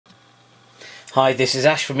Hi, this is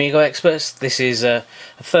Ash from MeeGo Experts. This is a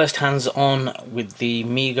first hands-on with the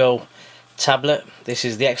MeeGo tablet. This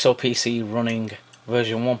is the ExoPC running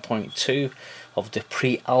version 1.2 of the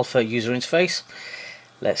pre-alpha user interface.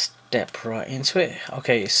 Let's step right into it.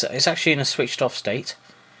 Okay, it's actually in a switched off state.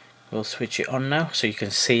 We'll switch it on now so you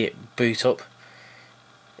can see it boot up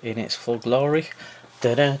in its full glory.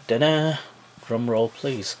 Da-da, da-da. Drum roll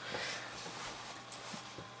please.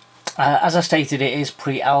 As I stated, it is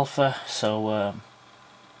pre-alpha, so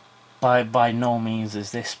by no means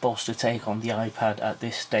is this supposed to take on the iPad at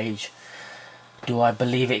this stage. Do I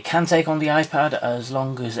believe it can take on the iPad as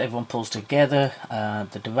long as everyone pulls together,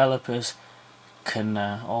 the developers can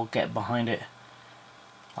all get behind it?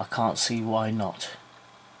 I can't see why not.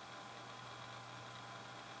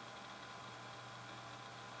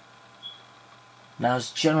 Now, as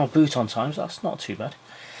general boot on times, that's not too bad.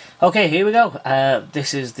 Okay, here we go.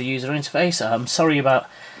 This is the user interface. I'm sorry about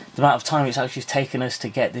the amount of time it's actually taken us to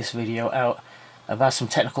get this video out. I've had some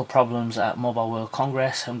technical problems at Mobile World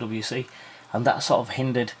Congress, MWC, and that sort of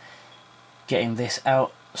hindered getting this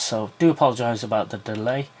out. So do apologise about the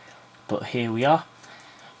delay, but here we are.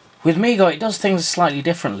 With MeeGo, it does things slightly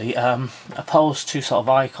differently. Opposed to sort of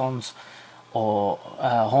icons or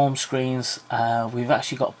home screens, we've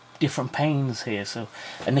actually got different panes here. So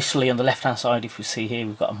initially on the left hand side, if you see here,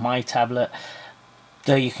 we've got a My Tablet.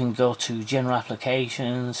 There you can go to general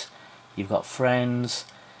applications, you've got friends,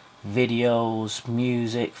 videos,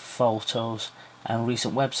 music, photos and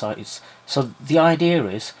recent websites. So the idea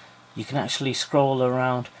is you can actually scroll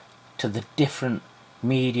around to the different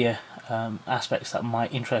media aspects that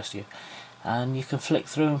might interest you, and you can flick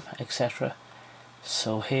through them, etc.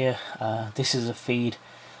 So here, this is a feed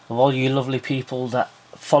of all you lovely people that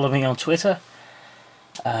follow me on Twitter.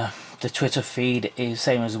 The Twitter feed is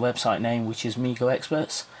same as the website name, which is MeeGo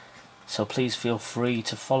Experts. So please feel free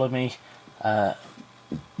to follow me,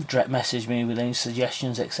 direct message me with any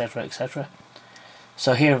suggestions, etc, etc.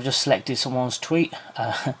 So here I've just selected someone's tweet.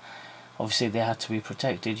 Obviously they had to be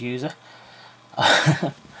protected user.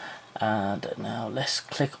 And now let's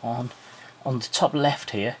click on the top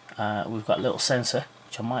left here. We've got a little sensor,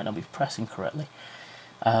 which I might not be pressing correctly,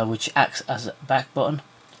 which acts as a back button,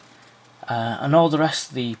 and all the rest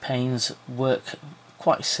of the panes work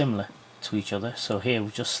quite similar to each other. So here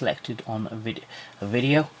we've just selected on a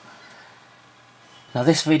video. Now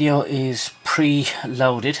this video is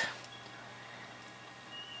pre-loaded.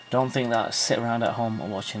 Don't think that I sit around at home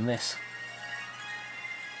and watching this.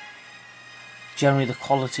 Generally the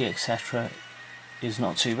quality, etc, is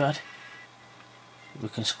not too bad. We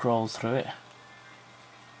can scroll through it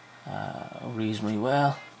reasonably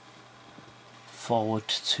well. Forward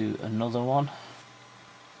to another one.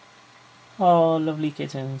 Oh, lovely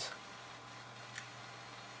kittens.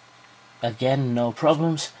 Again, no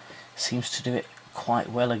problems. Seems to do it quite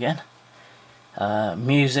well again.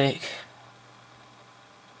 Music,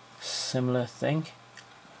 similar thing.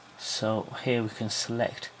 So here we can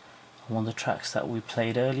select one of the tracks that we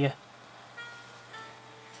played earlier.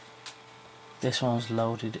 This one's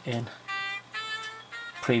loaded in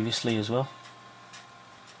previously as well.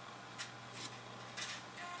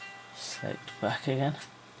 Select back again,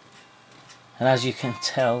 and as you can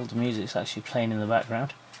tell, the music's actually playing in the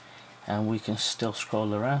background, and we can still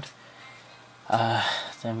scroll around.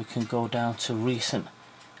 Then we can go down to recent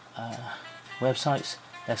websites.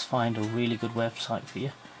 Let's find a really good website for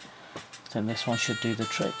you. Then this one should do the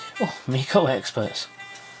trick. Oh, MeeGo Experts.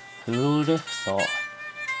 Who would have thought?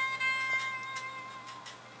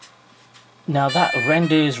 Now that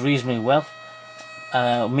renders reasonably well.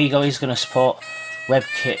 MeeGo is going to support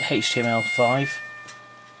WebKit HTML5,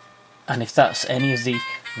 and if that's any of the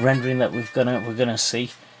rendering that we're gonna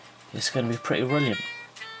see, it's going to be pretty brilliant.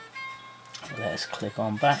 Let's click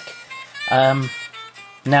on back.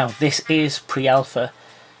 Now this is pre-alpha,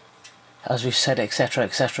 as we've said, etc,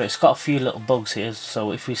 etc. It's got a few little bugs here.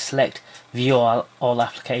 So if we select view all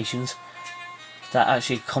applications, that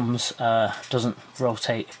actually comes doesn't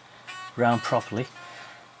rotate around properly.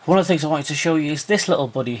 One of the things I wanted to show you is this little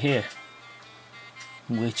buddy here,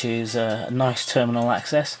 which is a nice terminal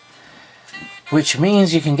access, which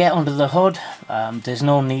means you can get under the hood. There's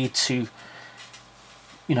no need to,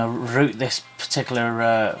 root this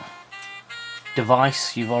particular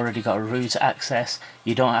device. You've already got a root access.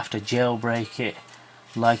 You don't have to jailbreak it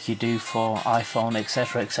like you do for iPhone,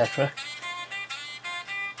 etc, etc.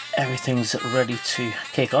 Everything's ready to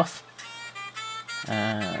kick off.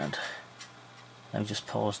 And let me just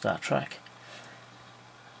pause that track.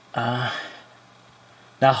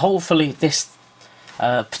 Now hopefully this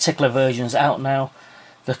particular version is out now.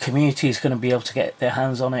 The community is going to be able to get their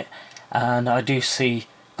hands on it, and I do see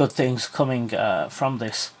good things coming from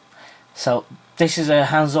this. So this is a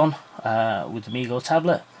hands-on with the MeeGo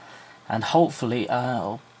tablet, and hopefully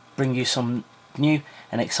I'll bring you some new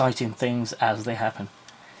and exciting things as they happen.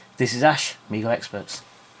 This is Ash, MeeGo Experts.